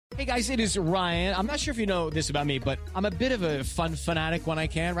Hey guys, it is Ryan. I'm not sure if you know this about me, but I'm a bit of a fun fanatic when I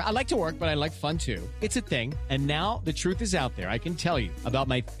can. I like to work, but I like fun too. It's a thing. And now the truth is out there. I can tell you about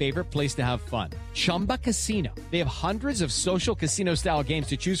my favorite place to have fun. Chumba Casino. They have hundreds of social casino style games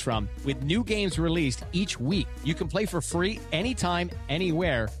to choose from with new games released each week. You can play for free anytime,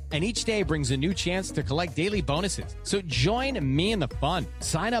 anywhere. And each day brings a new chance to collect daily bonuses. So join me in the fun.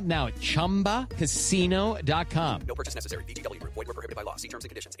 Sign up now at ChumbaCasino.com. No purchase necessary. VGW Group. Void where prohibited by law. See terms and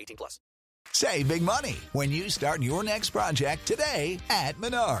conditions. 18+. Save big money when you start your next project today at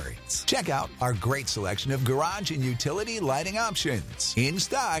Menards. Check out our great selection of garage and utility lighting options. In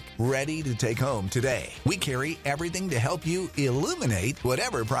stock, ready to take home today. We carry everything to help you illuminate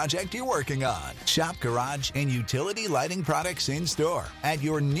whatever project you're working on. Shop garage and utility lighting products in store at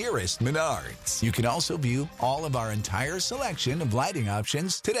your nearest Menards. You can also view all of our entire selection of lighting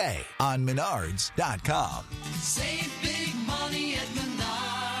options today on Menards.com. Save big money at Menards.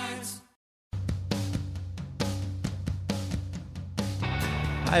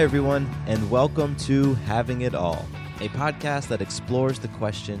 Hi, everyone, and welcome to Having It All, a podcast that explores the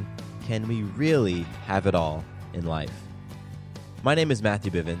question, can we really have it all in life? My name is Matthew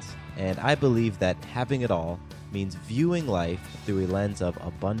Bivens, and I believe that having it all means viewing life through a lens of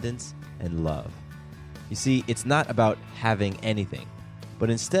abundance and love. You see, it's not about having anything, but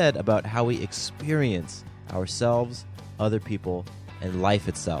instead about how we experience ourselves, other people, and life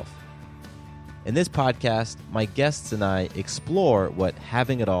itself. In this podcast, my guests and I explore what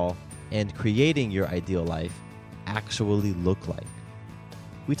having it all and creating your ideal life actually look like.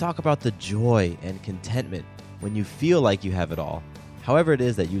 We talk about the joy and contentment when you feel like you have it all, however it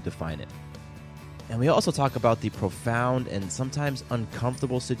is that you define it. And we also talk about the profound and sometimes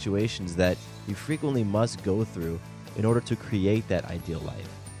uncomfortable situations that you frequently must go through in order to create that ideal life.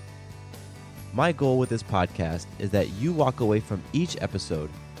 My goal with this podcast is that you walk away from each episode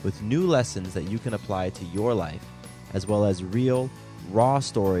with new lessons that you can apply to your life, as well as real, raw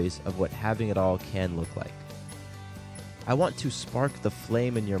stories of what having it all can look like. I want to spark the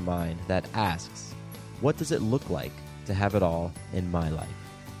flame in your mind that asks, what does it look like to have it all in my life?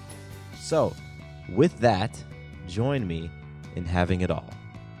 So, with that, join me in having it all.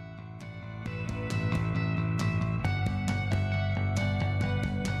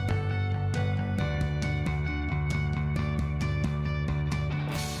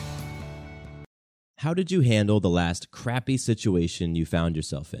 How did you handle the last crappy situation you found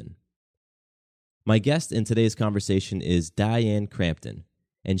yourself in? My guest in today's conversation is Diane Crampton,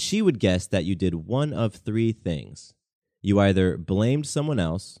 and she would guess that you did one of three things. You either blamed someone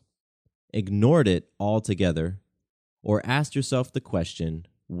else, ignored it altogether, or asked yourself the question,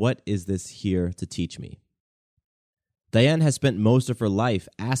 what is this here to teach me? Diane has spent most of her life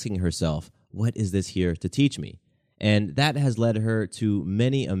asking herself, what is this here to teach me? And that has led her to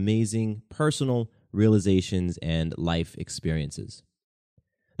many amazing personal realizations and life experiences.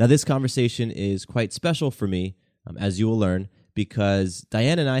 Now, this conversation is quite special for me, as you will learn, because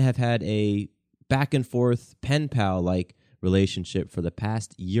Diane and I have had a back and forth pen pal-like relationship for the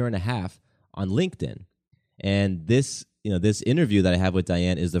past year and a half on LinkedIn. And this interview that I have with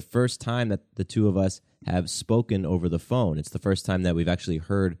Diane is the first time that the two of us have spoken over the phone. It's the first time that we've actually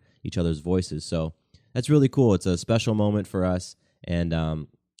heard each other's voices. So that's really cool. It's a special moment for us. And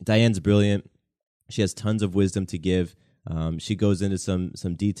Diane's brilliant. She has tons of wisdom to give. She goes into some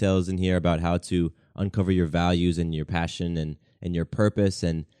details in here about how to uncover your values and your passion and your purpose.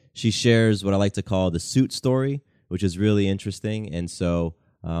 And she shares what I like to call the suit story, which is really interesting. And so,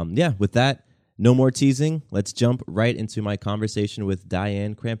 with that, no more teasing. Let's jump right into my conversation with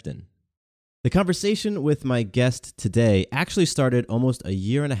Diane Crampton. The conversation with my guest today actually started almost a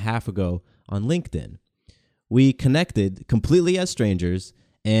year and a half ago on LinkedIn. We connected completely as strangers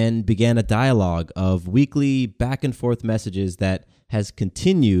and began a dialogue of weekly back and forth messages that has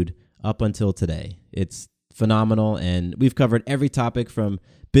continued up until today. It's phenomenal, and we've covered every topic from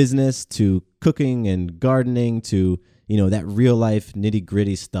business to cooking and gardening to, that real life nitty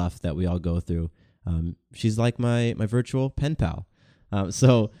gritty stuff that we all go through. She's like my virtual pen pal.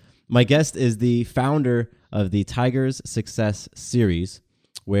 So my guest is the founder of the Tigers Success Series,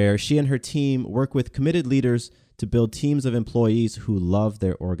 where she and her team work with committed leaders to build teams of employees who love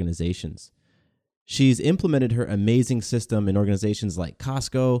their organizations. She's implemented her amazing system in organizations like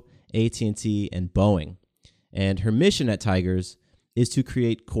Costco, AT&T, and Boeing. And her mission at Tigers is to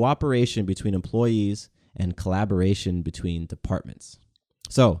create cooperation between employees and collaboration between departments.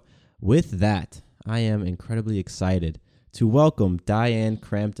 So, with that, I am incredibly excited to welcome Diane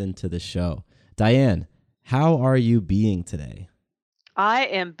Crampton to the show. Diane, how are you being today? I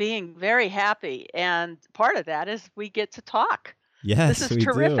am being very happy, and part of that is we get to talk. Yes, This is we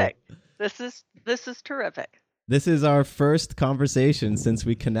terrific. do. This is terrific. This is our first conversation since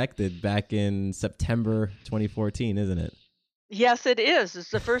we connected back in September 2014, isn't it? Yes, it is.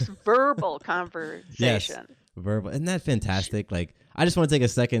 It's the first verbal Yes, conversation. verbal. Isn't that fantastic? Like, I just want to take a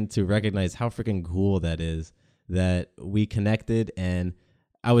second to recognize how freaking cool that is that we connected. And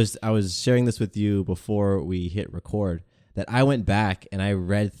I was sharing this with you before we hit record, that I went back and I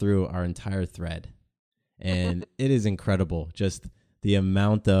read through our entire thread, and it is incredible. Just the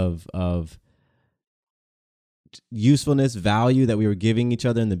amount of usefulness, value that we were giving each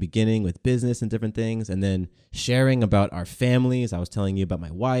other in the beginning with business and different things, and then sharing about our families. I was telling you about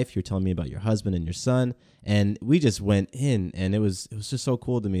my wife, you're telling me about your husband and your son, and we just went in, and it was just so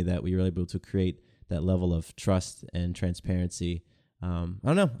cool to me that we were able to create that level of trust and transparency. I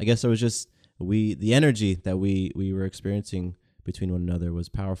don't know. I guess it was just the energy that we were experiencing between one another was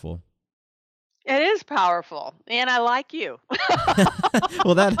powerful. It is powerful, and I like you.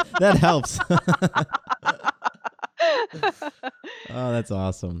 Well, that helps. Oh, that's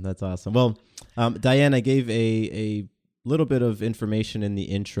awesome. That's awesome. Well, Diane, I gave a little bit of information in the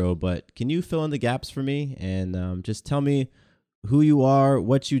intro, but can you fill in the gaps for me and just tell me who you are,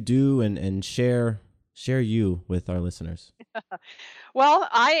 what you do, and share you with our listeners? Well,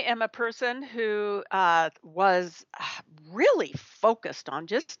 I am a person who was really focused on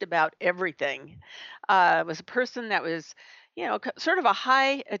just about everything. Was a person that was, sort of a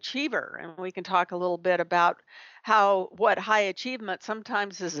high achiever, and we can talk a little bit about what high achievement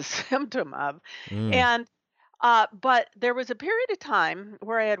sometimes is a symptom of. Mm. And but there was a period of time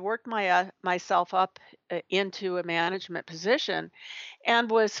where I had worked myself up into a management position, and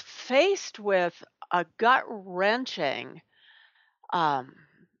was faced with a gut-wrenching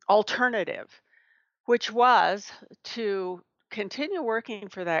alternative, which was to continue working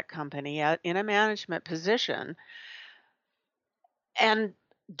for that company in a management position and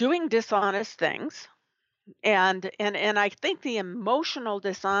doing dishonest things. And I think the emotional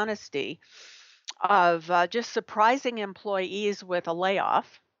dishonesty of just surprising employees with a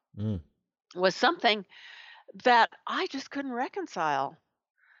layoff Mm. was something that I just couldn't reconcile.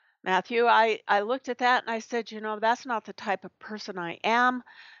 Matthew, I looked at that and I said, that's not the type of person I am.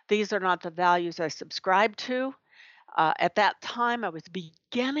 These are not the values I subscribe to. At that time, I was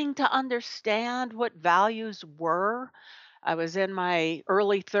beginning to understand what values were. I was in my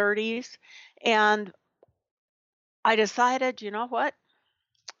early 30s, and I decided, you know what?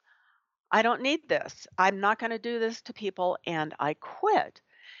 I don't need this. I'm not going to do this to people, and I quit.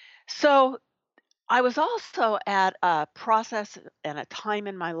 So I was also at a process and a time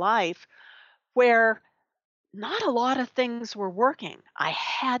in my life where not a lot of things were working. I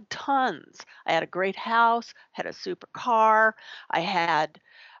had tons. I had a great house, had a super car. I had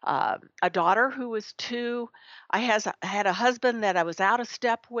a daughter who was 2. I had a husband that I was out of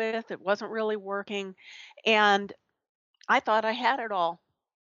step with. It wasn't really working. And I thought I had it all.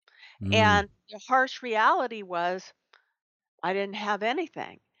 Mm. And the harsh reality was I didn't have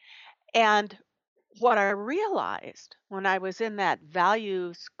anything. And what I realized when I was in that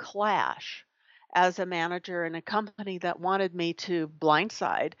values clash as a manager in a company that wanted me to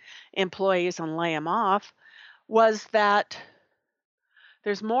blindside employees and lay them off was that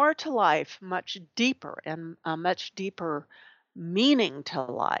there's more to life, much deeper, and a much deeper meaning to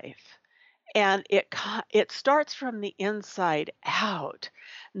life. And it starts from the inside out,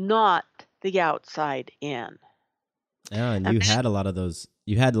 not the outside in. Yeah, and And you that, had a lot of those.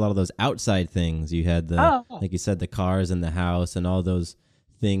 You had a lot of those outside things. You had like you said, the cars and the house and all those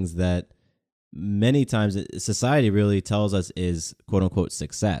things that many times society really tells us is quote unquote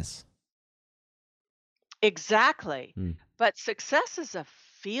success. exactly. Mm. But success is a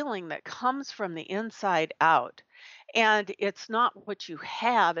feeling that comes from the inside out. And it's not what you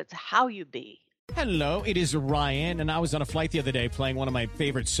have, it's how you be. Hello, it is Ryan, and I was on a flight the other day playing one of my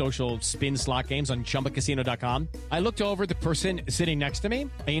favorite social spin slot games on ChumbaCasino.com. I looked over at the person sitting next to me,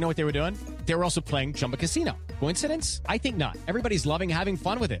 and you know what they were doing? They were also playing Chumba Casino. Coincidence? I think not. Everybody's loving having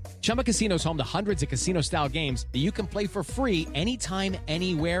fun with it. Chumba Casino is home to hundreds of casino-style games that you can play for free anytime,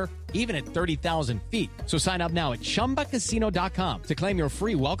 anywhere, even at 30,000 feet. So sign up now at ChumbaCasino.com to claim your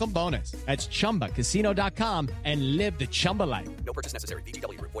free welcome bonus. That's ChumbaCasino.com and live the Chumba life. No purchase necessary.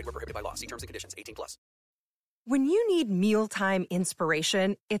 VGW Group. Void were prohibited by law. See terms and conditions. 18+. When you need mealtime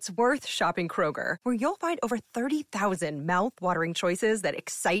inspiration, it's worth shopping Kroger, where you'll find over 30,000 mouth-watering choices that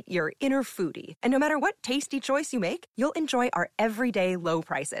excite your inner foodie. And no matter what tasty choice you make, you'll enjoy our everyday low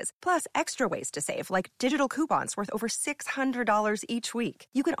prices, plus extra ways to save, like digital coupons worth over $600 each week.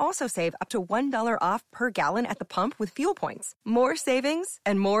 You can also save up to $1 off per gallon at the pump with fuel points. More savings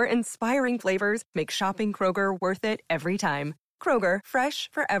and more inspiring flavors make shopping Kroger worth it every time. Kroger, fresh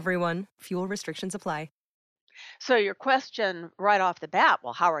for everyone. Fuel restrictions apply. So your question right off the bat,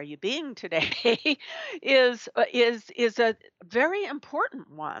 well, how are you being today, is a very important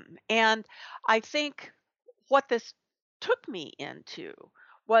one. And I think what this took me into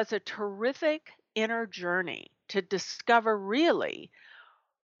was a terrific inner journey to discover really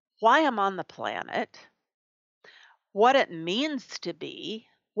why I'm on the planet, what it means to be,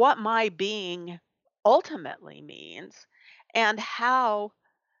 what my being ultimately means, and how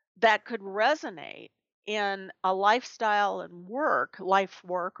that could resonate in a lifestyle and life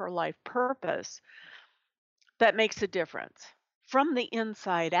work or life purpose that makes a difference from the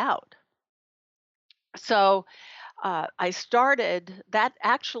inside out. So I started, that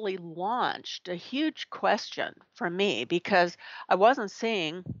actually launched a huge question for me because I wasn't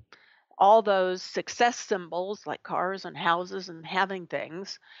seeing all those success symbols like cars and houses and having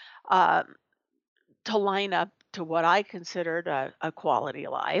things uh, to line up to what I considered a quality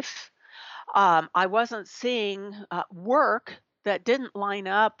life. I wasn't seeing work that didn't line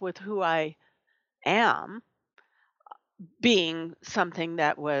up with who I am being something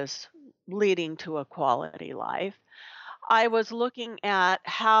that was leading to a quality life. I was looking at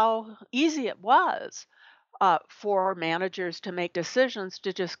how easy it was for managers to make decisions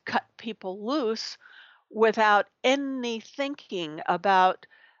to just cut people loose without any thinking about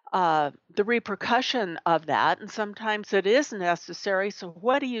the repercussion of that. And sometimes it is necessary. So,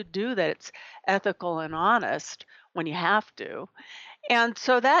 what do you do that's ethical and honest when you have to? And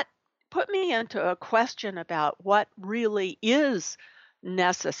so that put me into a question about what really is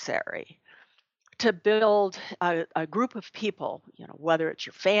necessary to build a group of people, whether it's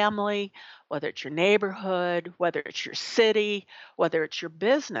your family, whether it's your neighborhood, whether it's your city, whether it's your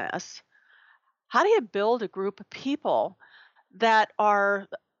business. How do you build a group of people that are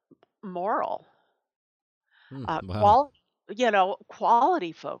moral, Wow.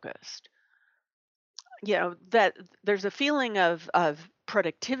 quality focused? That there's a feeling of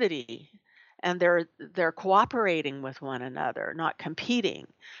productivity, and they're cooperating with one another, not competing,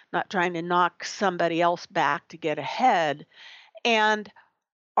 not trying to knock somebody else back to get ahead, and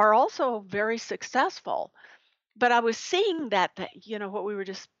are also very successful. But I was seeing that what we were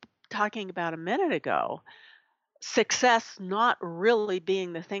just talking about a minute ago, success not really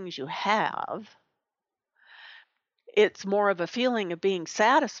being the things you have. It's more of a feeling of being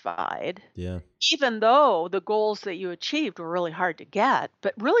satisfied, Yeah. even though the goals that you achieved were really hard to get,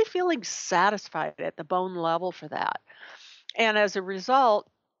 but really feeling satisfied at the bone level for that. And as a result,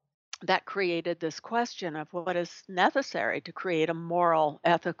 that created this question of what is necessary to create a moral,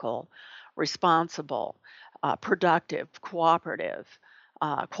 ethical, responsible, productive, cooperative,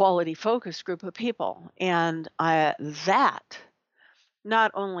 quality focused group of people. And that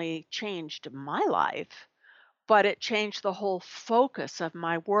not only changed my life, but it changed the whole focus of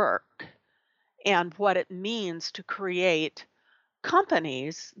my work and what it means to create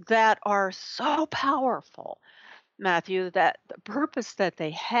companies that are so powerful, Matthew, that the purpose that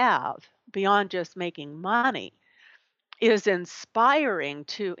they have beyond just making money is inspiring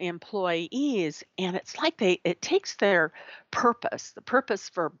to employees. And it's like it takes their purpose, the purpose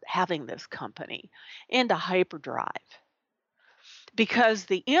for having this company, into hyperdrive, because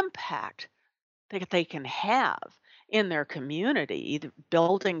the impact that they can have in their community, either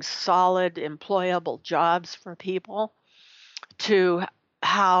building solid employable jobs for people, to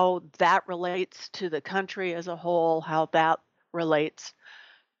how that relates to the country as a whole, how that relates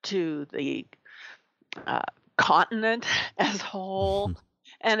to the uh, continent as a whole,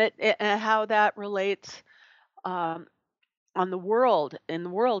 and how that relates um, on the world, in the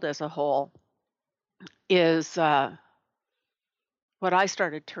world as a whole, is what I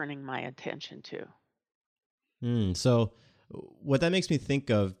started turning my attention to. So what that makes me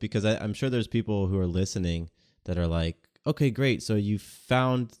think of, because I'm sure there's people who are listening that are like, okay, great. So you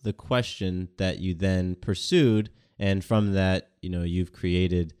found the question that you then pursued. And from that, you've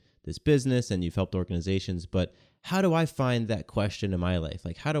created this business and you've helped organizations. But how do I find that question in my life?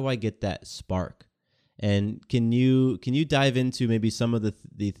 Like, how do I get that spark? And can you dive into maybe some of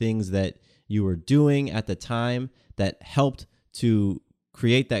the things that you were doing at the time that helped to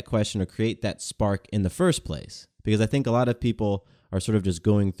create that question or create that spark in the first place? Because I think a lot of people are sort of just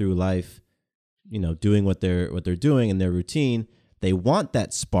going through life, doing what they're doing in their routine. They want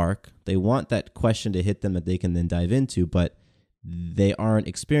that spark, they want that question to hit them that they can then dive into, but they aren't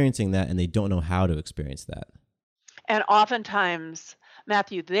experiencing that and they don't know how to experience that. And oftentimes,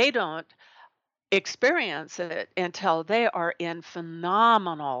 Matthew, they don't experience it until they are in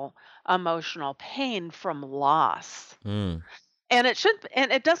phenomenal emotional pain from loss. Mm. And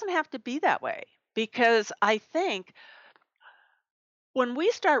it doesn't have to be that way, because I think When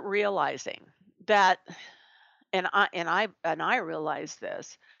we start realizing that, and I realize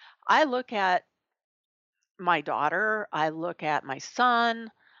this, I look at my daughter, I look at my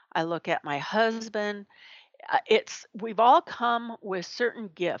son, I look at my husband. It's we've all come with certain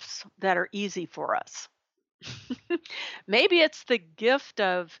gifts that are easy for us. Maybe it's the gift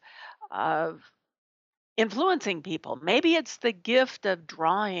of influencing people. Maybe it's the gift of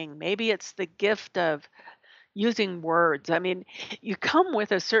drawing. Maybe it's the gift of using words. I mean, you come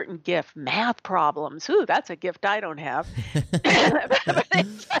with a certain gift. Math problems. Ooh, that's a gift I don't have. But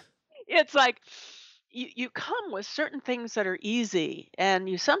it's like you come with certain things that are easy, and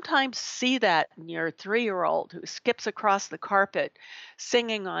you sometimes see that in your 3-year-old who skips across the carpet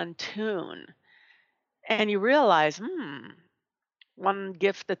singing on tune, and you realize, one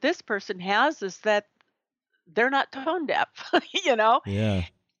gift that this person has is that they're not tone deaf. you know, Yeah.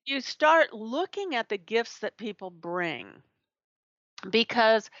 you start looking at the gifts that people bring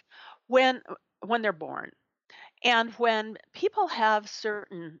because when they're born and when people have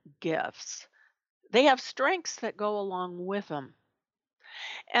certain gifts, they have strengths that go along with them.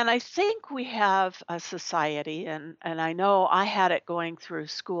 And I think we have a society, and I know I had it going through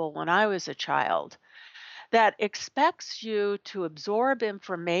school when I was a child, that expects you to absorb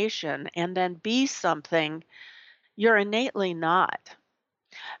information and then be something you're innately not.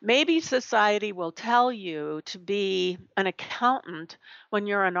 Maybe society will tell you to be an accountant when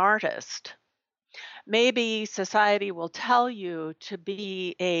you're an artist. Maybe society will tell you to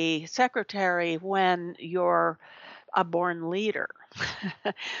be a secretary when you're a born leader.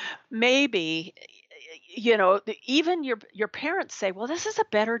 Maybe even your parents say, "Well, this is a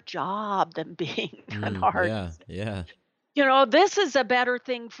better job than being an Yeah. artist. Yeah. This is a better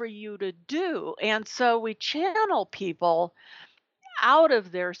thing for you to do." And so we channel people out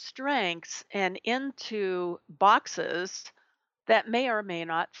of their strengths and into boxes that may or may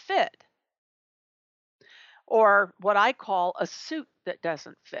not fit, or what I call a suit that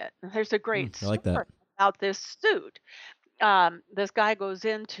doesn't fit. And there's a great I like that. story about this suit. This guy goes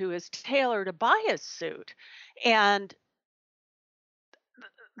into his tailor to buy his suit, and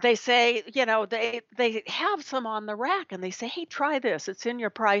they say, they have some on the rack, and they say, "Hey, try this. It's in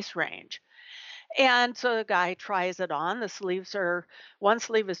your price range." And so the guy tries it on. The sleeves are one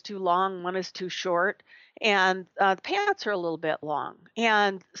sleeve is too long, one is too short, and the pants are a little bit long.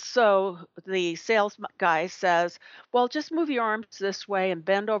 And so the sales guy says, "Well, just move your arms this way and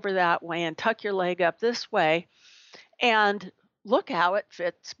bend over that way and tuck your leg up this way, and look how it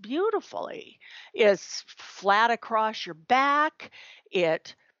fits beautifully. It's flat across your back.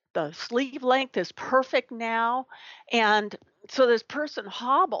 The sleeve length is perfect now." And so this person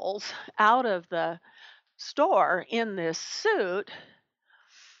hobbles out of the store in this suit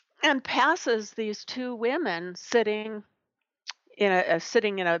and passes these two women sitting in a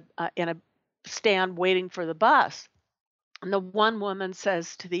stand waiting for the bus. And the one woman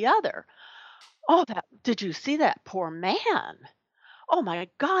says to the other, "Oh, that did you see that poor man? Oh my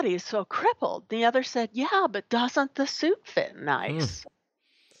God, he's so crippled." The other said, "Yeah, but doesn't the suit fit nice?"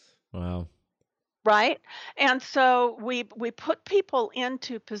 Wow. Right? And so we put people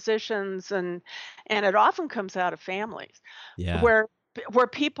into positions, and it often comes out of families Yeah. where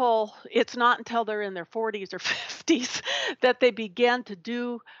people, it's not until they're in their 40s or 50s that they begin to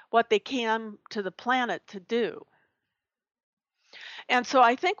do what they can to the planet to do. And so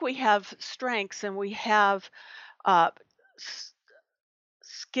I think we have strengths, and we have uh, s-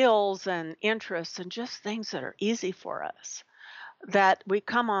 skills and interests and just things that are easy for us that we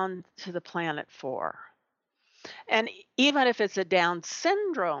come on to the planet for. And even if it's a Down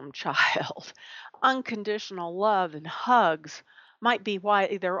syndrome child, unconditional love and hugs might be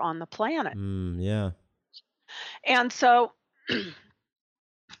why they're on the planet. Yeah. And so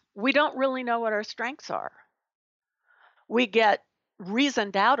we don't really know what our strengths are. We get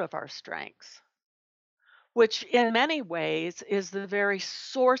reasoned out of our strengths, which in many ways is the very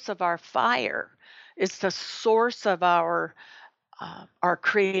source of our fire. It's the source of our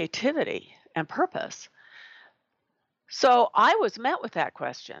creativity and purpose. So I was met with that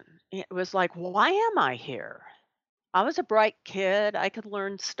question. It was like, why am I here? I was a bright kid. I could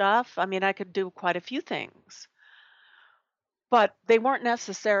learn stuff. I mean, I could do quite a few things, but they weren't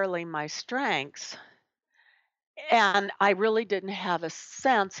necessarily my strengths. And I really didn't have a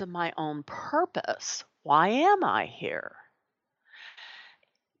sense of my own purpose. Why am I here?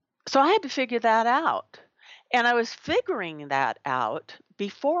 So I had to figure that out. And I was figuring that out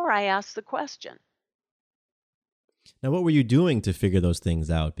before I asked the question. Now, what were you doing to figure those things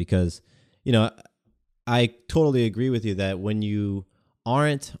out? Because, you know, I totally agree with you that when you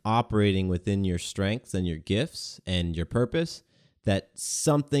aren't operating within your strengths and your gifts and your purpose, that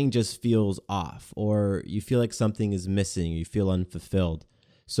something just feels off, or you feel like something is missing, you feel unfulfilled.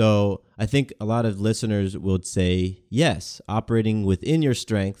 So I think a lot of listeners would say, yes, operating within your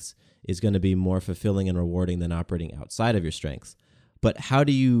strengths is going to be more fulfilling and rewarding than operating outside of your strengths. But how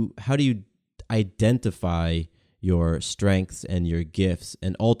do you identify your strengths and your gifts,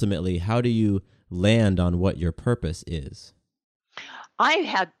 and ultimately, how do you land on what your purpose is?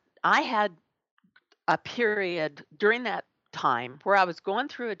 I had a period during that time where I was going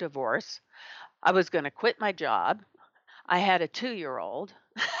through a divorce. I was going to quit my job. I had a 2-year-old,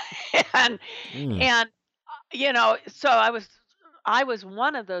 and Mm, and so I was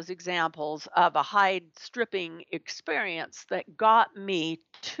one of those examples of a hide stripping experience that got me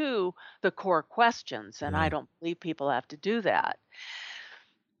to the core questions, and I yeah. don't believe people have to do that.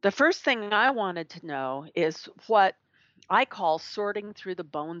 The first thing I wanted to know is what I call sorting through the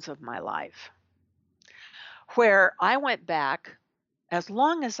bones of my life, where I went back as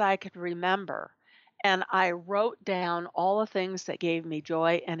long as I could remember and I wrote down all the things that gave me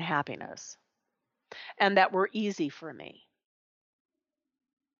joy and happiness and that were easy for me.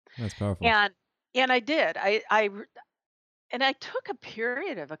 That's powerful. And I did. And I took a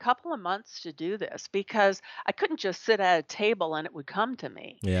period of a couple of months to do this because I couldn't just sit at a table and it would come to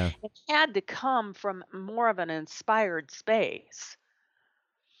me. Yeah. It had to come from more of an inspired space.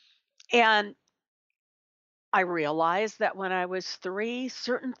 And I realized that when I was 3,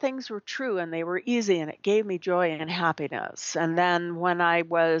 certain things were true and they were easy and it gave me joy and happiness. And then when I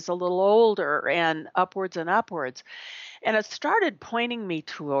was a little older and upwards and upwards, and it started pointing me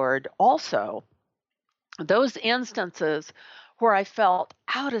toward also those instances where I felt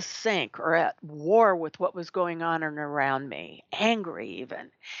out of sync or at war with what was going on and around me, angry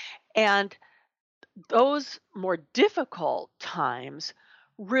even. And those more difficult times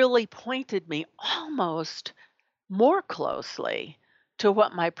really pointed me almost more closely to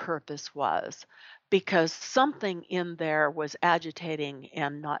what my purpose was because something in there was agitating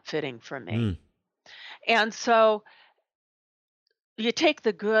and not fitting for Mm, me. And so you take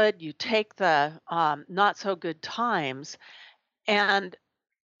the good, you take the not so good times, and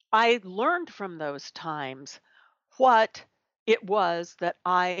I learned from those times what it was that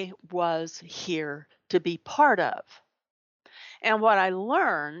I was here to be part of. And what I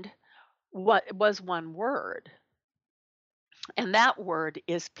learned what was one word, and that word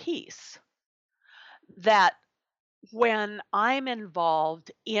is peace. That when I'm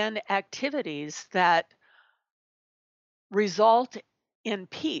involved in activities that result in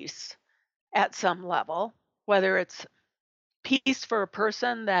peace at some level, whether it's peace for a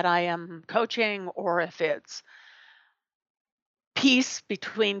person that I am coaching or if it's peace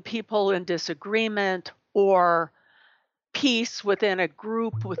between people in disagreement or peace within a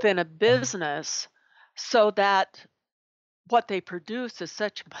group, within a business, so that what they produce is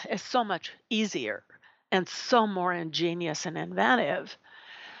so much easier and so more ingenious and inventive.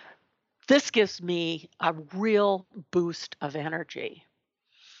 This gives me a real boost of energy.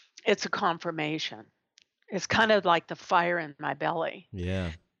 It's a confirmation. It's kind of like the fire in my belly.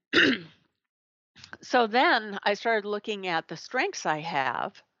 yeah. So then I started looking at the strengths I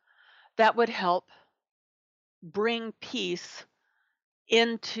have that would help bring peace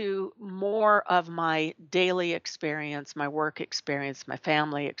into more of my daily experience, my work experience, my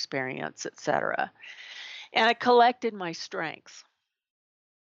family experience, etc. And I collected my strengths.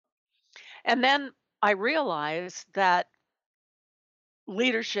 And then I realized that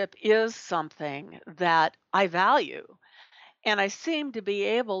leadership is something that I value. And I seem to be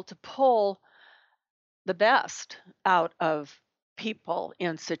able to pull the best out of people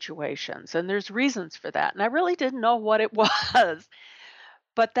in situations. And there's reasons for that. And I really didn't know what it was,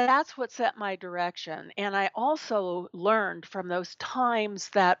 but that's what set my direction. And I also learned from those times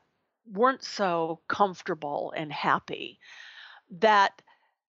that weren't so comfortable and happy that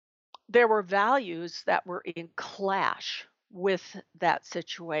there were values that were in clash with that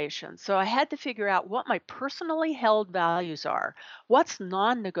situation. So I had to figure out what my personally held values are. What's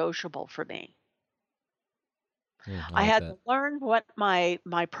non-negotiable for me? I I like had that. to learn what my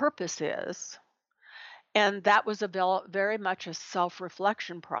purpose is, and that was very much a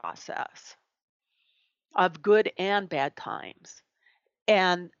self-reflection process of good and bad times.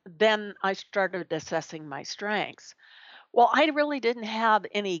 And then I started assessing my strengths. Well, I really didn't have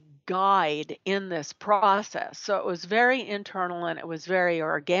any guide in this process. So it was very internal and it was very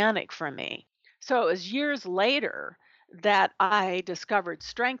organic for me. So it was years later that I discovered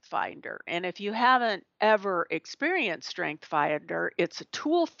Strength Finder. And if you haven't ever experienced Strength Finder, it's a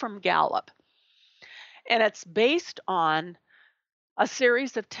tool from Gallup. And it's based on a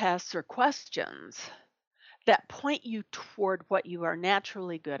series of tests or questions that point you toward what you are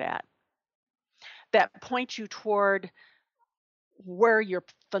naturally good at, that point you toward where your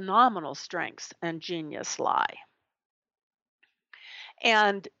phenomenal strengths and genius lie.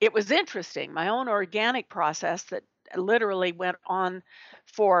 And it was interesting. My own organic process that literally went on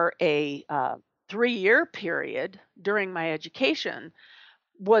for a 3-year period during my education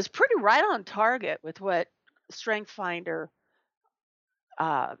was pretty right on target with what StrengthsFinder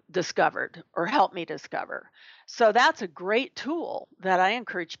discovered or helped me discover. So that's a great tool that I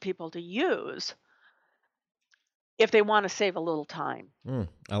encourage people to use if they want to save a little time.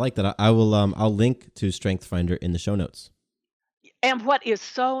 I like that. I will. I'll link to StrengthsFinder in the show notes. And what is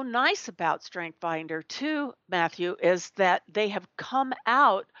so nice about StrengthsFinder too, Matthew, is that they have come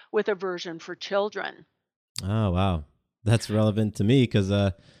out with a version for children. Oh, wow. That's relevant to me because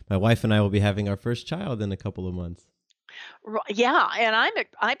my wife and I will be having our first child in a couple of months. Yeah, and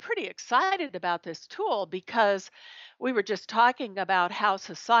I'm pretty excited about this tool because we were just talking about how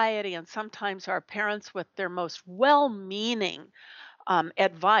society and sometimes our parents with their most well-meaning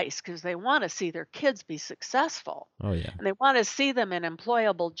advice, because they want to see their kids be successful. Oh, yeah. And they want to see them in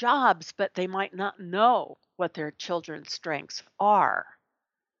employable jobs, but they might not know what their children's strengths are.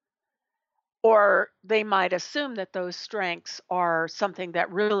 Or they might assume that those strengths are something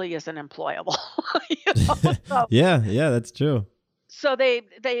that really isn't employable. So, Yeah, that's true. so they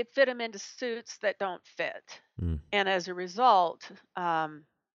fit them into suits that don't fit. And as a result,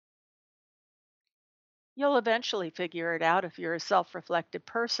 you'll eventually figure it out if you're a self-reflective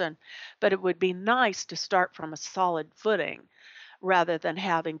person, but it would be nice to start from a solid footing rather than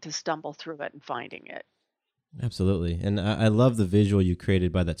having to stumble through it and finding it. Absolutely. And I love the visual you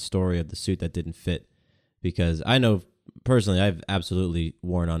created by that story of the suit that didn't fit, because I know personally I've absolutely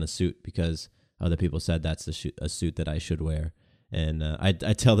worn on a suit because other people said that's a suit that I should wear. And I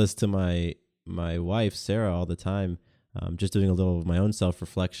tell this to my wife, Sarah, all the time, just doing a little of my own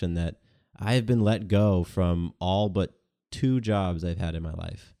self-reflection, that I've been let go from all but 2 jobs I've had in my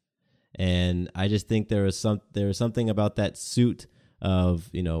life. And I just think there was something about that suit of,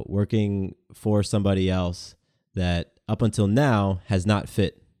 working for somebody else that up until now has not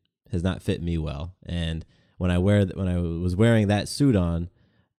fit me well. And when I was wearing that suit on,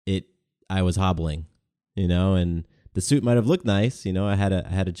 I was hobbling, and the suit might have looked nice. I had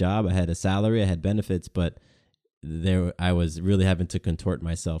a job, I had a salary, I had benefits, but I was really having to contort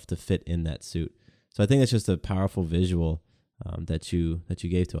myself to fit in that suit. So I think that's just a powerful visual that you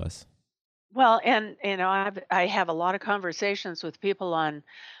gave to us. Well, and I have a lot of conversations with people on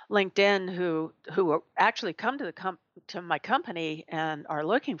LinkedIn who actually come to my company and are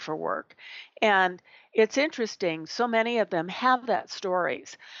looking for work, and it's interesting. So many of them have that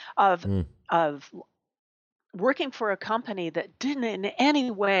stories of working for a company that didn't in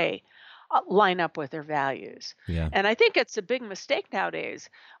any way line up with their values. Yeah. And I think it's a big mistake nowadays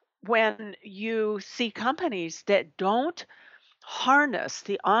when you see companies that don't harness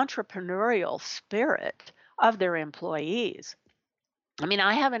the entrepreneurial spirit of their employees. I mean,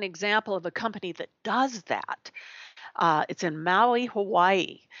 I have an example of a company that does that. It's in Maui,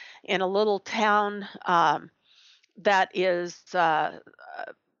 Hawaii, in a little town that is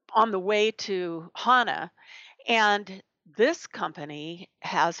on the way to Hana. And this company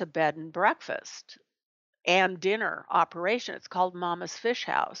has a bed and breakfast and dinner operation. It's called Mama's Fish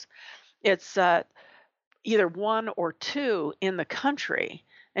House. It's either 1 or 2 in the country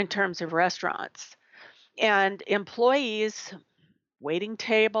in terms of restaurants. And employees waiting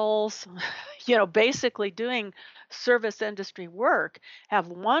tables, basically doing service industry work, have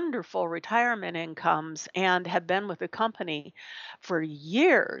wonderful retirement incomes and have been with the company for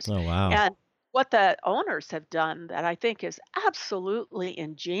years. Oh, wow. And what the owners have done that I think is absolutely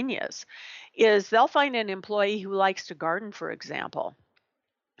ingenious is they'll find an employee who likes to garden, for example.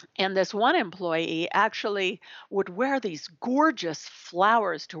 And this one employee actually would wear these gorgeous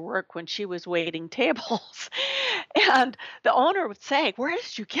flowers to work when she was waiting tables. And the owner would say, "Where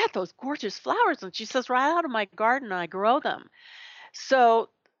did you get those gorgeous flowers?" And she says, "Right out of my garden, I grow them." So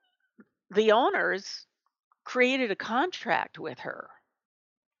the owners created a contract with her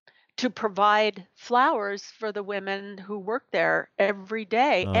to provide flowers for the women who work there every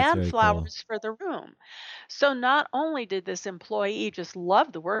day Oh, that's and very flowers for the room. So not only did this employee just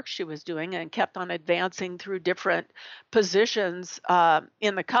love the work she was doing and kept on advancing through different positions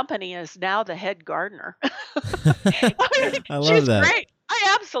in the company as now the head gardener. I love She's that. great.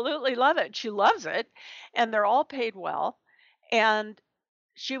 I absolutely love it. She loves it. And they're all paid well. And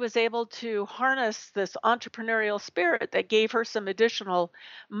she was able to harness this entrepreneurial spirit that gave her some additional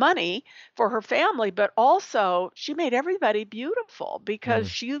money for her family, but also she made everybody beautiful because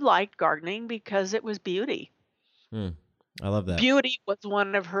Mm, she liked gardening because it was beauty. mm. I love that. Beauty was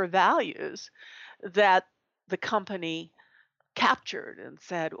one of her values that the company captured and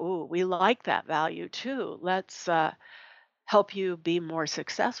said, "Oh, we like that value too. Let's help you be more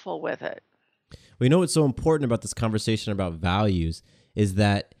successful with it." We know what's so important about this conversation about values is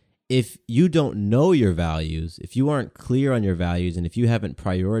that if you don't know your values, if you aren't clear on your values, and if you haven't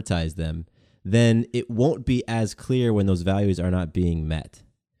prioritized them, then it won't be as clear when those values are not being met.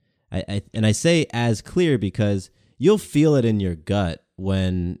 I say as clear because you'll feel it in your gut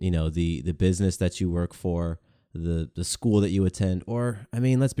when, the business that you work for, the school that you attend, or, I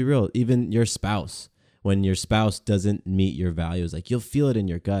mean, let's be real, even your spouse, when your spouse doesn't meet your values, like you'll feel it in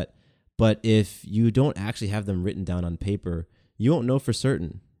your gut. But if you don't actually have them written down on paper, you won't know for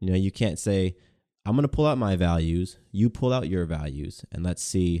certain. You can't say, I'm going to pull out my values, you pull out your values, and let's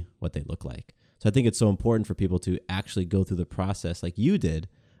see what they look like. So I think it's so important for people to actually go through the process like you did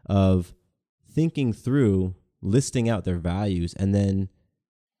of thinking through, listing out their values, and then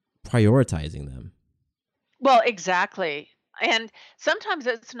prioritizing them. Well, exactly. And sometimes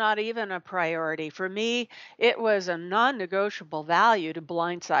it's not even a priority. For me, it was a non-negotiable value to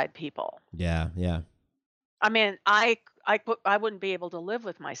blindside people. Yeah, yeah. I mean, I wouldn't be able to live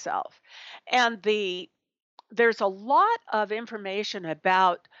with myself. And there's a lot of information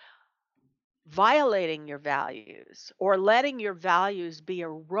about violating your values or letting your values be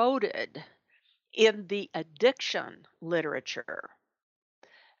eroded in the addiction literature,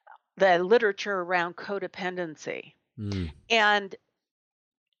 the literature around codependency. Mm, And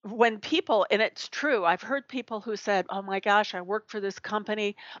when people, and it's true, I've heard people who said, "Oh my gosh, I worked for this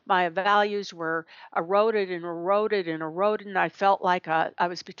company. My values were eroded and eroded and eroded, and I felt like I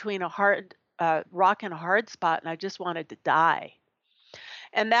was between a hard rock and a hard spot, and I just wanted to die."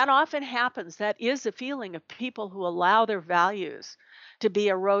 And that often happens. That is a feeling of people who allow their values to be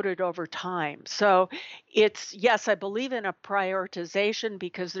eroded over time. So it's, yes, I believe in a prioritization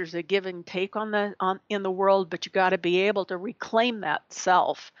because there's a give and take in the world, but you got to be able to reclaim that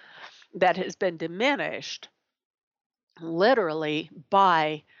self that has been diminished literally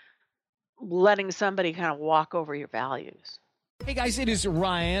by letting somebody kind of walk over your values. Hey guys, it is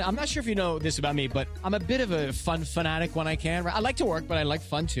Ryan. I'm not sure if you know this about me, but I'm a bit of a fun fanatic when I can. I like to work, but I like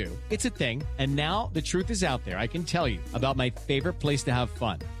fun too. It's a thing. And now the truth is out there. I can tell you about my favorite place to have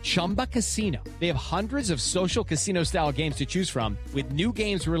fun. Chumba Casino. They have hundreds of social casino style games to choose from with new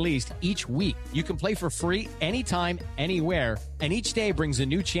games released each week. You can play for free anytime, anywhere. And each day brings a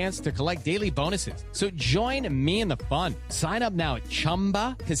new chance to collect daily bonuses. So join me in the fun. Sign up now at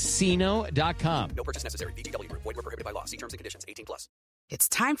ChumbaCasino.com. No purchase necessary. VGW Group. Void where prohibited by law. See terms and conditions. 18+. It's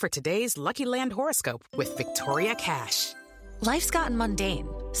time for today's Lucky Land horoscope with Victoria Cash. Life's gotten mundane,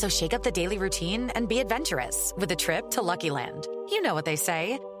 so shake up the daily routine and be adventurous with a trip to Lucky Land. You know what they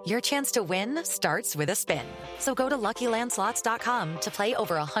say. Your chance to win starts with a spin. So go to LuckyLandSlots.com to play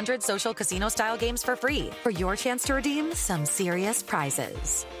over 100 social casino-style games for free for your chance to redeem some serious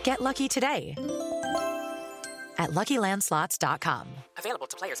prizes. Get lucky today at LuckyLandSlots.com. Available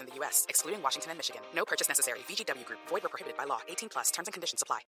to players in the U.S., excluding Washington and Michigan. No purchase necessary. VGW Group. Void where prohibited by law. 18+. Terms and conditions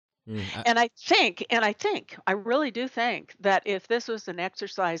apply. And I really do think that if this was an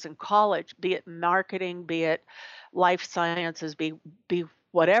exercise in college, be it marketing, be it life sciences, be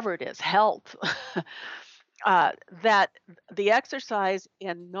whatever it is, health, that the exercise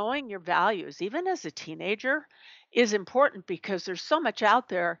in knowing your values, even as a teenager, is important because there's so much out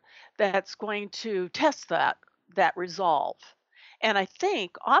there that's going to test that resolve. And I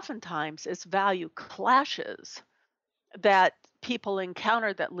think oftentimes it's value clashes that people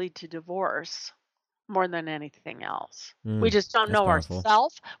encounter that lead to divorce more than anything else. We just don't that's know powerful.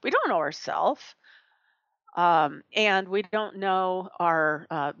 ourselves. We don't know ourselves. And we don't know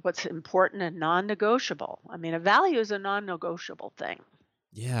our what's important and non-negotiable. I mean, a value is a non-negotiable thing.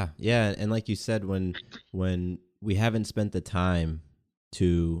 Yeah, yeah, and like you said, when we haven't spent the time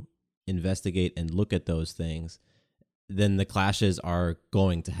to investigate and look at those things, then the clashes are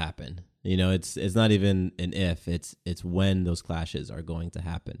going to happen. It's not even an if, it's when those clashes are going to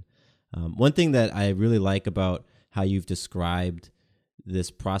happen. One thing that I really like about how you've described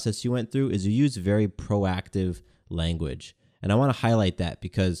this process you went through is you use very proactive language. And I want to highlight that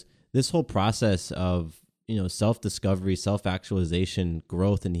because this whole process of, self-discovery, self-actualization,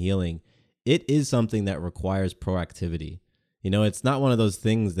 growth, and healing, it is something that requires proactivity. It's not one of those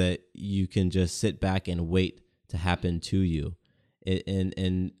things that you can just sit back and wait to happen to you.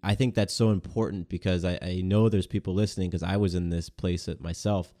 And I think that's so important because I know there's people listening, because I was in this place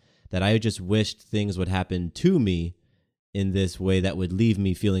myself, that I just wished things would happen to me in this way that would leave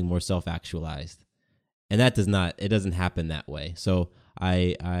me feeling more self-actualized. And it doesn't happen that way. So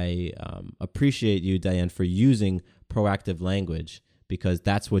I appreciate you, Diane, for using proactive language, because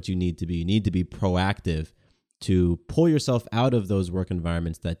that's what you need to be. You need to be proactive to pull yourself out of those work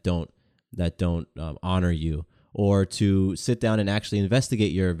environments that don't honor you, or to sit down and actually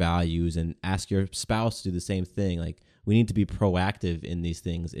investigate your values and ask your spouse to do the same thing. Like, we need to be proactive in these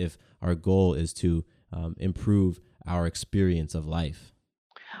things if our goal is to improve our experience of life.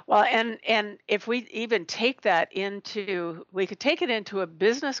 Well, and if we even take that we could take it into a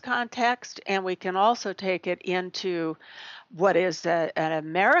business context, and we can also take it into what is an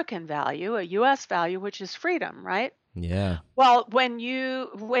American value, a U.S. value, which is freedom, right? Yeah. Well, when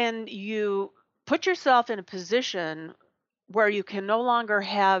you put yourself in a position where you can no longer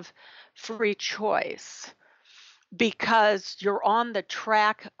have free choice because you're on the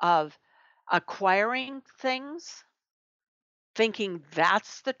track of acquiring things, thinking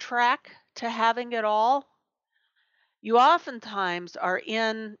that's the track to having it all, you oftentimes are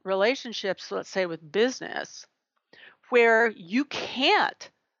in relationships, let's say with business, where you can't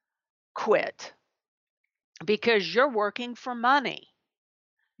quit because you're working for money.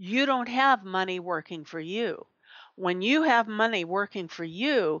 You don't have money working for you. When you have money working for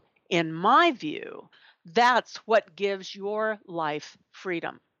you, in my view, that's what gives your life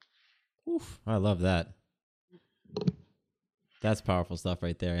freedom. Oof, I love that. That's powerful stuff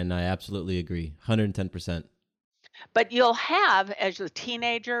right there. And I absolutely agree. 110%. But you'll have, as a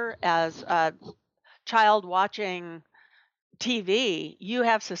teenager, as a child watching TV, you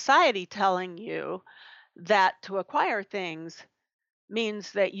have society telling you that to acquire things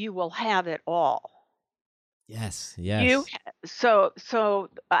means that you will have it all. Yes, yes. So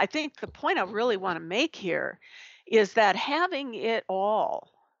I think the point I really want to make here is that having it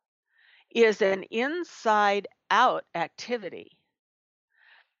all is an inside out activity.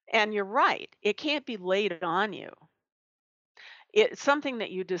 And you're right, it can't be laid on you. It's something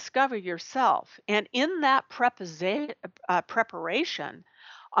that you discover yourself. And in that preparation,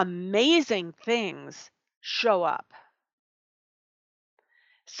 amazing things show up.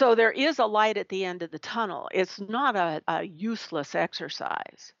 So there is a light at the end of the tunnel. It's not a useless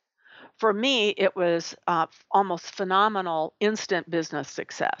exercise. For me, it was almost phenomenal instant business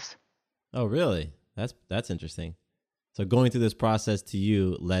success. Oh, really? That's interesting. So going through this process to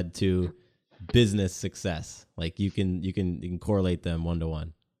you led to business success. Like you can correlate them one to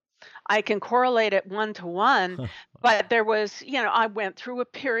one. I can correlate it one to one, but there was, I went through a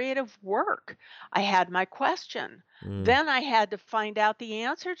period of work. I had my question. Then I had to find out the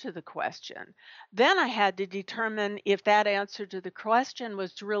answer to the question. Then I had to determine if that answer to the question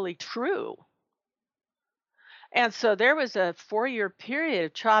was really true. And so there was a 4-year period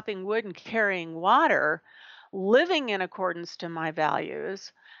of chopping wood and carrying water, living in accordance to my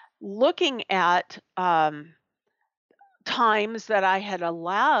values, looking at times that I had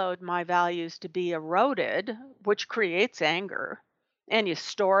allowed my values to be eroded, which creates anger. And you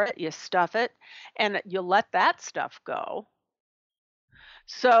store it, you stuff it, and you let that stuff go.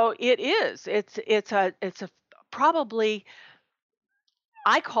 So it's a probably,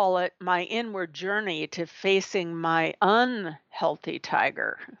 I call it my inward journey to facing my unhealthy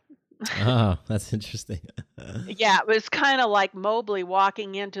tiger. Oh, that's interesting. Yeah, it was kind of like Mowgli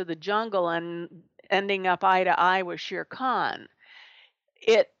walking into the jungle and ending up eye to eye with Shere Khan.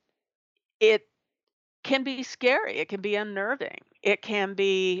 It can be scary. It can be unnerving. It can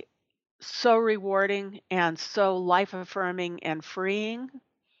be so rewarding and so life affirming and freeing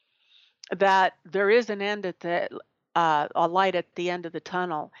that there is an end at a light at the end of the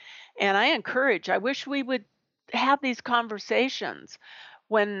tunnel. And I wish we would have these conversations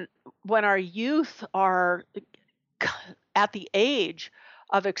when our youth are at the age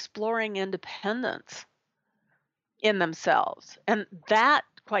of exploring independence in themselves. And that,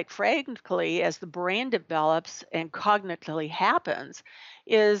 quite frankly, as the brain develops and cognitively happens,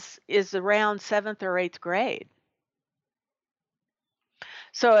 is around 7th or 8th grade.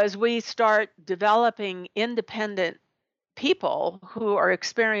 So as we start developing independent people who are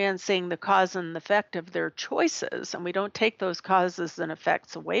experiencing the cause and effect of their choices, and we don't take those causes and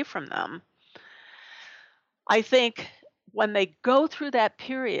effects away from them, I think when they go through that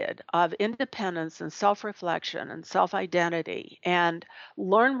period of independence and self-reflection and self-identity and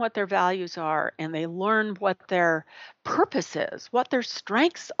learn what their values are, and they learn what their purpose is, what their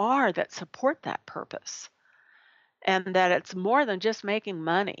strengths are that support that purpose, and that it's more than just making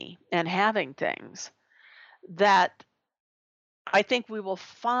money and having things, that I think we will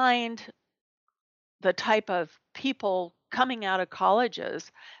find the type of people coming out of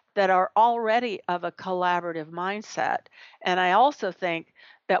colleges that are already of a collaborative mindset. And I also think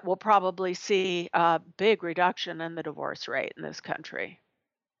that we'll probably see a big reduction in the divorce rate in this country.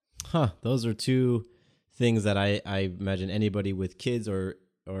 Huh. Those are two things that I imagine anybody with kids or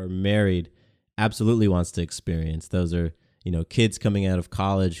married absolutely wants to experience. Those are, kids coming out of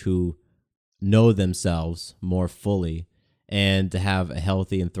college who know themselves more fully, and to have a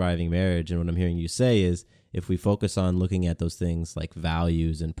healthy and thriving marriage. And what I'm hearing you say is, if we focus on looking at those things like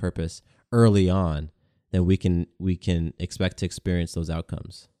values and purpose early on, then we can expect to experience those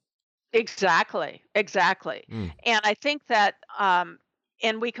outcomes. Exactly. And I think that,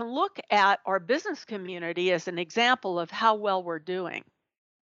 and we can look at our business community as an example of how well we're doing.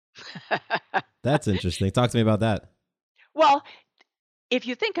 That's interesting. Talk to me about that. Well, if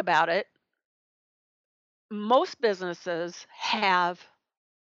you think about it, most businesses have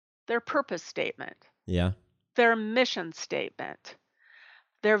their purpose statement, Yeah. their mission statement,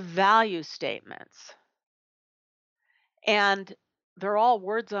 their value statements, and they're all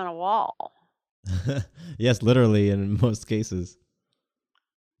words on a wall. Yes, literally in most cases.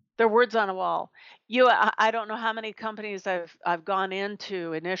 They're words on a wall. I don't know how many companies I've gone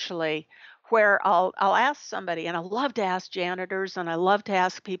into initially where I'll ask somebody, and I love to ask janitors, and I love to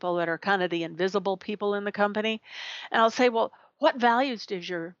ask people that are kind of the invisible people in the company, and I'll say, well, what values does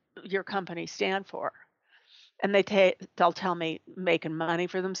your company stand for? And they'll tell me, making money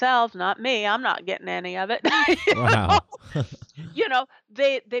for themselves, not me. I'm not getting any of it. Wow.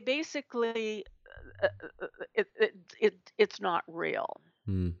 They basically it's not real.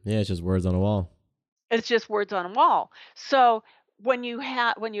 Yeah, it's just words on a wall. It's just words on a wall. So when you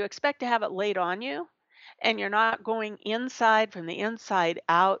expect to have it laid on you, and you're not going inside from the inside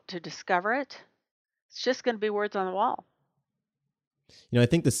out to discover it, it's just going to be words on the wall. I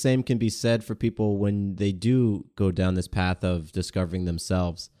think the same can be said for people when they do go down this path of discovering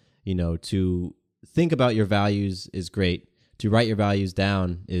themselves. To think about your values is great. To write your values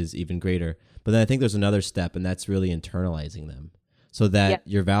down is even greater. But then I think there's another step, and that's really internalizing them, so that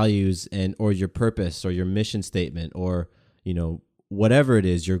your values or your purpose or your mission statement or, whatever it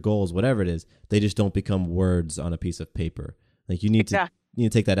is, your goals, whatever it is, they just don't become words on a piece of paper. Like you need to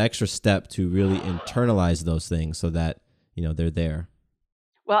take that extra step to really internalize those things so that, they're there.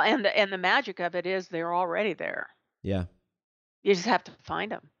 Well, and the magic of it is they're already there. Yeah. You just have to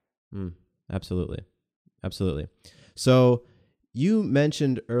find them. Absolutely. So you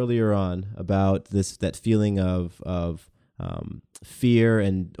mentioned earlier on about that feeling of fear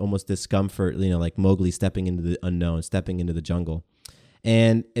and almost discomfort, like Mowgli stepping into the unknown, stepping into the jungle.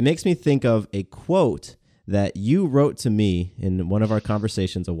 And it makes me think of a quote that you wrote to me in one of our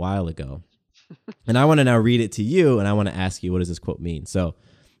conversations a while ago. And I want to now read it to you, and I want to ask you, what does this quote mean? So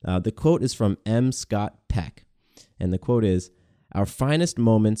the quote is from M. Scott Peck. And the quote is, "Our finest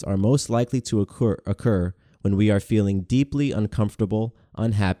moments are most likely to occur when we are feeling deeply uncomfortable,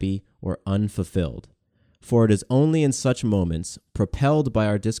 unhappy, or unfulfilled. For it is only in such moments, propelled by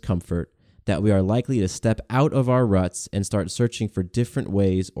our discomfort, that we are likely to step out of our ruts and start searching for different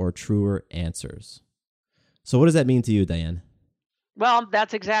ways or truer answers." So what does that mean to you, Diane? Well,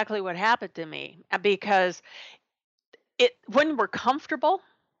 that's exactly what happened to me, because when we're comfortable,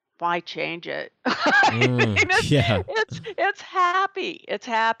 why change it? It's happy. It's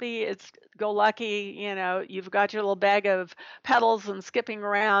happy. It's go lucky. You've got your little bag of pedals and skipping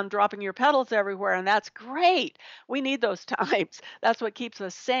around, dropping your pedals everywhere, and that's great. We need those times. That's what keeps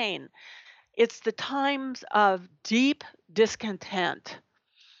us sane. It's the times of deep discontent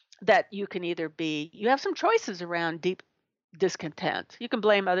that you can you have some choices around deep discontent. You can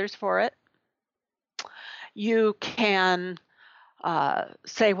blame others for it. You can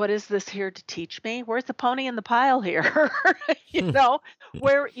say, what is this here to teach me? Where's the pony in the pile here?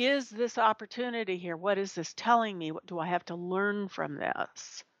 Where is this opportunity here? What is this telling me? What do I have to learn from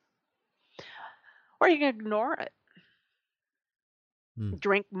this? Or you can ignore it.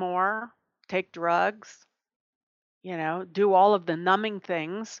 Drink more, take drugs, do all of the numbing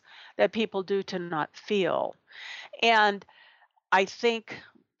things that people do to not feel. And I think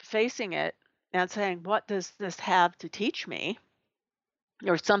facing it and saying, what does this have to teach me?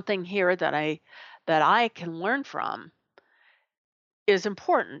 There's something here that I can learn from is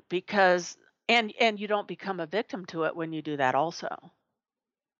important, because and you don't become a victim to it when you do that also.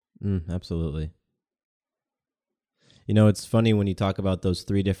 Absolutely. It's funny when you talk about those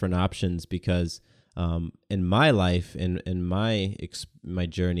three different options, because in my life, in my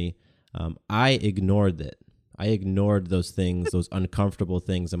journey, I ignored it. I ignored those things, those uncomfortable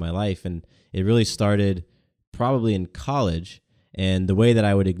things in my life. And it really started probably in college. And the way that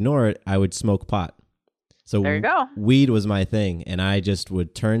I would ignore it, I would smoke pot. So There you go. weed was my thing, and I just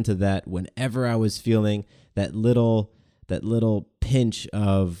would turn to that whenever I was feeling that little pinch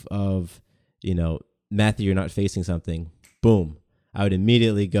of Matthew, you're not facing something. Boom. I would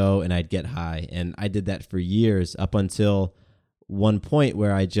immediately go and I'd get high. And I did that for years up until one point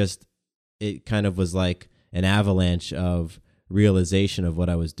where it kind of was like an avalanche of realization of what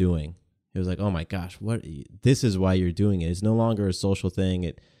I was doing. It was like, oh my gosh, this is why you're doing it. It's no longer a social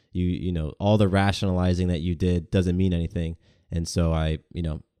thing. All the rationalizing that you did doesn't mean anything. And so I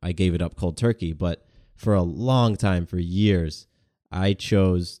gave it up cold turkey. But for a long time, for years, I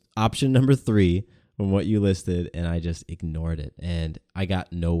chose option number 3 from what you listed, and I just ignored it. And I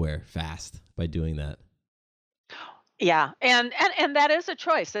got nowhere fast by doing that. Yeah, and that is a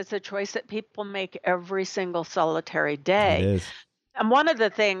choice. It's a choice that people make every single solitary It day. is. And one of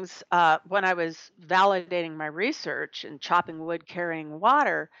the things when I was validating my research and chopping wood, carrying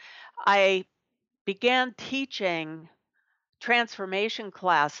water, I began teaching transformation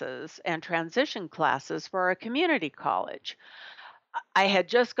classes and transition classes for a community college. I had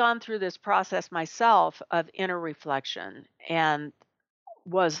just gone through this process myself of inner reflection and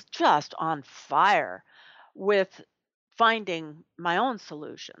was just on fire with finding my own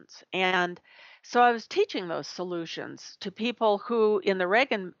solutions. And so I was teaching those solutions to people who, in the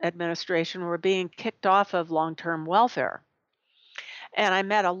Reagan administration, were being kicked off of long term welfare. And I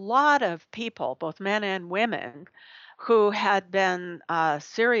met a lot of people, both men and women, who had been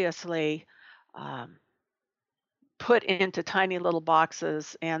seriously put into tiny little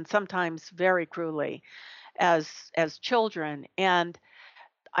boxes, and sometimes very cruelly, as children. And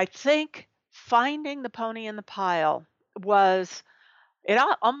I think finding the pony in the pile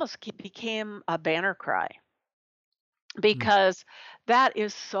almost became a banner cry, because that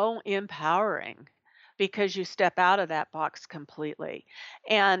is so empowering, because you step out of that box completely.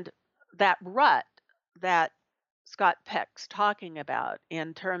 And that rut that Scott Peck's talking about,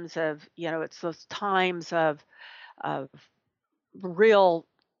 in terms of, it's those times of real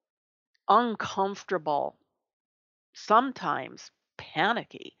uncomfortable, sometimes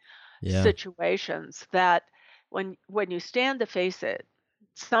panicky situations, that when you stand to face it,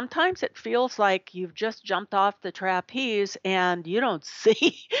 sometimes it feels like you've just jumped off the trapeze and you don't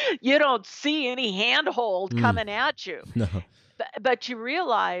see any handhold coming at you. No. But you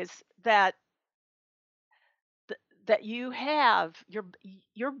realize that you have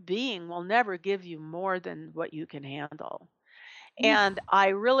your being will never give you more than what you can handle. And I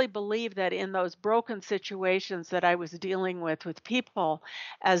really believe that in those broken situations that I was dealing with people,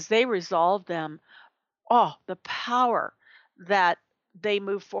 as they resolved them, the power that they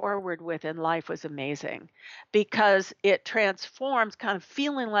move forward with in life was amazing, because it transforms kind of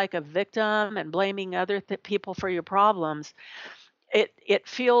feeling like a victim and blaming other people for your problems. It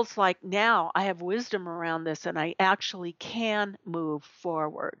feels like now I have wisdom around this and I actually can move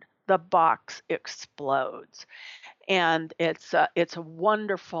forward. The box explodes, and it's a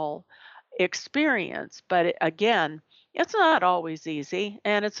wonderful experience. But again, it's not always easy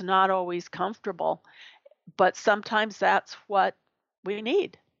and it's not always comfortable, but sometimes that's what we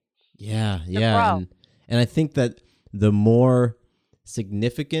need. Yeah. grow. And I think that the more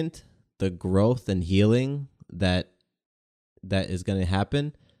significant the growth and healing that is going to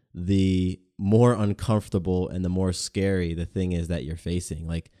happen, the more uncomfortable and the more scary the thing is that you're facing.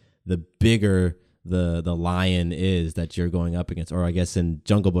 Like, the bigger the lion is that you're going up against, or I guess in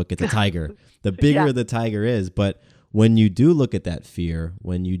Jungle Book it's a tiger. The bigger the tiger is. But when you do look at that fear,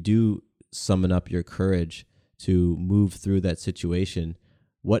 when you do summon up your courage to move through that situation,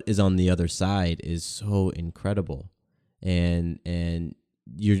 what is on the other side is so incredible. And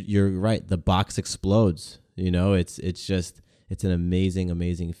you're right, the box explodes. It's an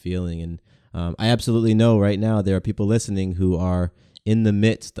amazing feeling. And I absolutely know right now there are people listening who are in the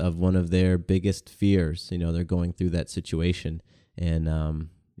midst of one of their biggest fears. They're going through that situation. And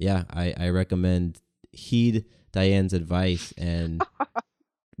I recommend heed Diane's advice and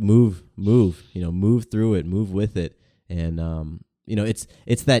move through it, move with it. And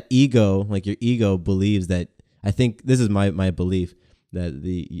it's that ego, like your ego believes that, I think this is my belief, that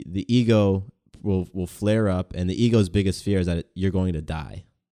the ego will flare up, and the ego's biggest fear is that you're going to die.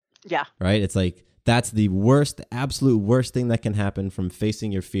 Yeah. Right? It's like, that's the absolute worst thing that can happen from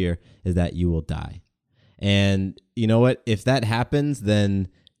facing your fear, is that you will die. And you know what? If that happens, then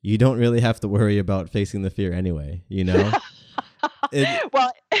you don't really have to worry about facing the fear anyway,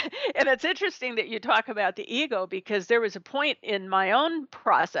 Well, and it's interesting that you talk about the ego, because there was a point in my own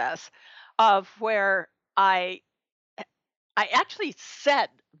process of where I actually said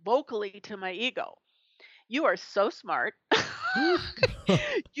vocally to my ego, You are so smart.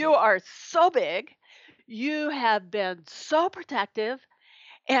 You are so big. You have been so protective.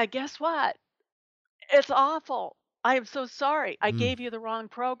 And guess what? It's awful. I am so sorry. I gave you the wrong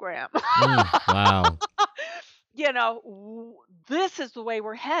program. Wow. This is the way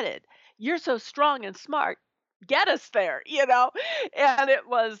we're headed. You're so strong and smart. Get us there. And it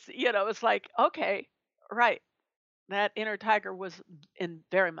was, it's like, okay, right. That inner tiger was in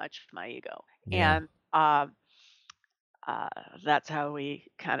very much my ego. Yeah. And that's how we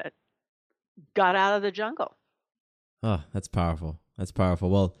kind of got out of the jungle. Oh, that's powerful. That's powerful.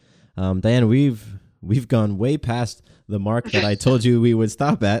 Well, Diane, we've gone way past the mark that I told you we would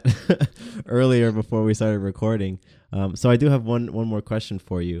stop at earlier before we started recording. So I do have one more question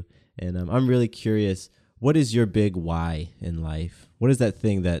for you. And I'm really curious, what is your big why in life? What is that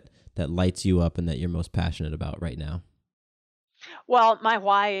thing that lights you up and that you're most passionate about right now? Well, my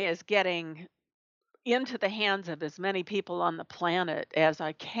why is getting into the hands of as many people on the planet as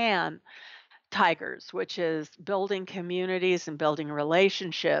I can tigers, which is building communities and building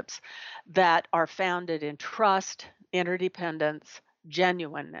relationships that are founded in trust, interdependence,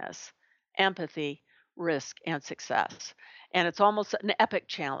 genuineness, empathy, risk, and success. And it's almost an epic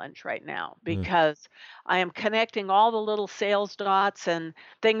challenge right now because I am connecting all the little sales dots and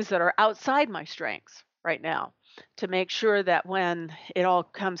things that are outside my strengths right now to make sure that when it all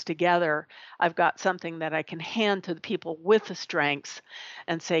comes together, I've got something that I can hand to the people with the strengths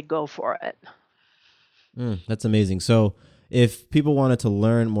and say, go for it. That's amazing. So if people wanted to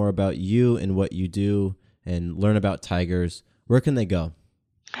learn more about you and what you do and learn about tigers, where can they go?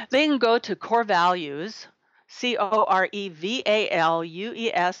 They can go to Core Values,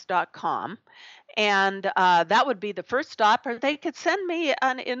 CoreValues.com. And that would be the first stop, or they could send me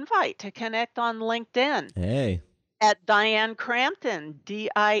an invite to connect on LinkedIn. Hey. At Diane Crampton,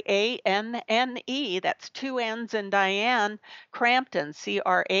 Dianne. That's 2 N's in Diane. Crampton,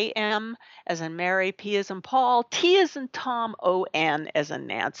 Cram as in Mary, P as in Paul, T as in Tom, O-N as in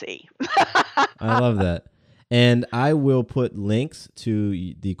Nancy. I love that. And I will put links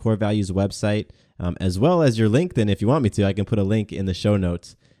to the Core Values website, as well as your LinkedIn. If you want me to, I can put a link in the show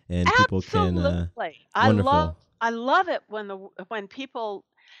notes, and people can. Absolutely, I love it when people,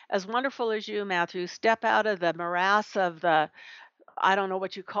 as wonderful as you, Matthew, step out of the morass of the, I don't know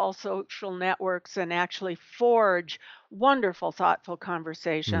what you call social networks, and actually forge wonderful, thoughtful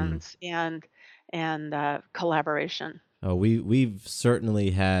conversations and collaboration. Oh, we've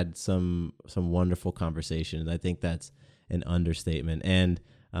certainly had some wonderful conversations. I think that's an understatement. And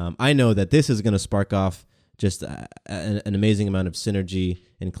I know that this is going to spark off just an amazing amount of synergy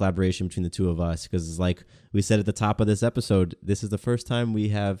and collaboration between the two of us. Because like we said at the top of this episode, this is the first time we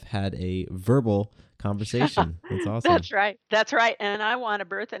have had a verbal conversation. That's awesome. That's right. And I want a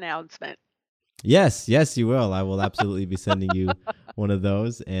birth announcement. Yes, you will. I will absolutely be sending you one of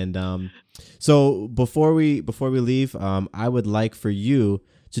those. And so before we leave, I would like for you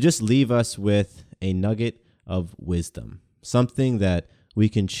to just leave us with a nugget of wisdom, something that we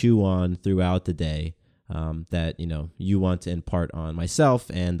can chew on throughout the day, that you want to impart on myself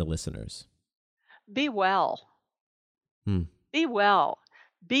and the listeners. Be well. Be well.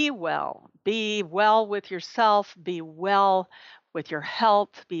 Be well. Be well with yourself. Be well with your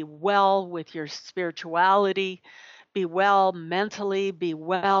health, be well with your spirituality, be well mentally, be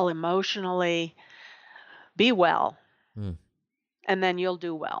well emotionally, be well. And then you'll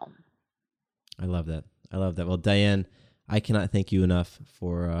do well. I love that. Well, Diane, I cannot thank you enough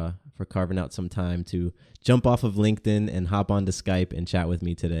for carving out some time to jump off of LinkedIn and hop onto Skype and chat with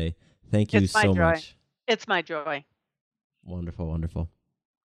me today. Thank you so much. It's my joy. Wonderful, wonderful.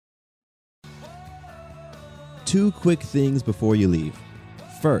 2 quick things before you leave.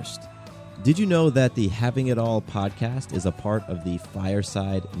 First, did you know that the Having It All podcast is a part of the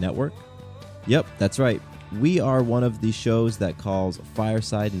Fireside Network? Yep, that's right. We are one of the shows that calls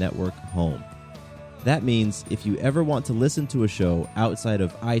Fireside Network home. That means if you ever want to listen to a show outside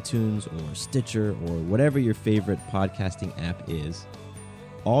of iTunes or Stitcher or whatever your favorite podcasting app is,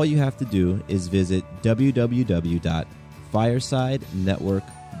 all you have to do is visit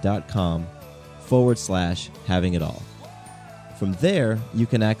www.firesidenetwork.com/having it all. From there, you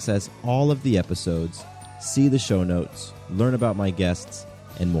can access all of the episodes, see the show notes, learn about my guests,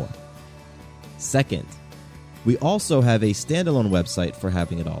 and more. Second, we also have a standalone website for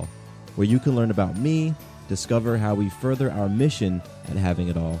Having It All, where you can learn about me, discover how we further our mission at Having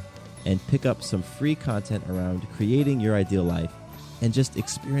It All, and pick up some free content around creating your ideal life and just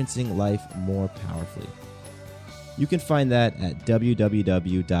experiencing life more powerfully. You can find that at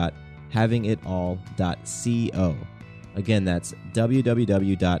www.havingitall.co. Again, that's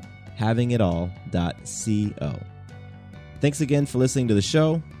www.havingitall.co. havingitall.co. Thanks again for listening to the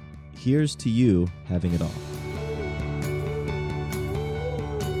show. Here's to you having it all.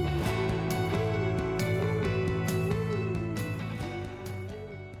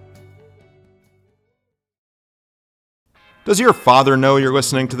 Does your father know you're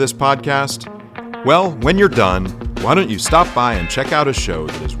listening to this podcast? Well, when you're done, why don't you stop by and check out a show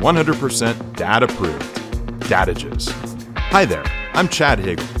that is 100% dad-approved, Dadages. Hi there, I'm Chad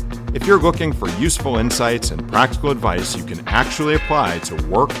Higgle. If you're looking for useful insights and practical advice you can actually apply to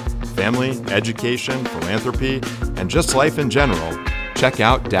work, family, education, philanthropy, and just life in general, check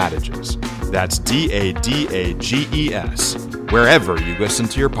out Dadages. That's Dadages, wherever you listen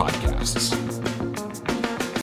to your podcasts.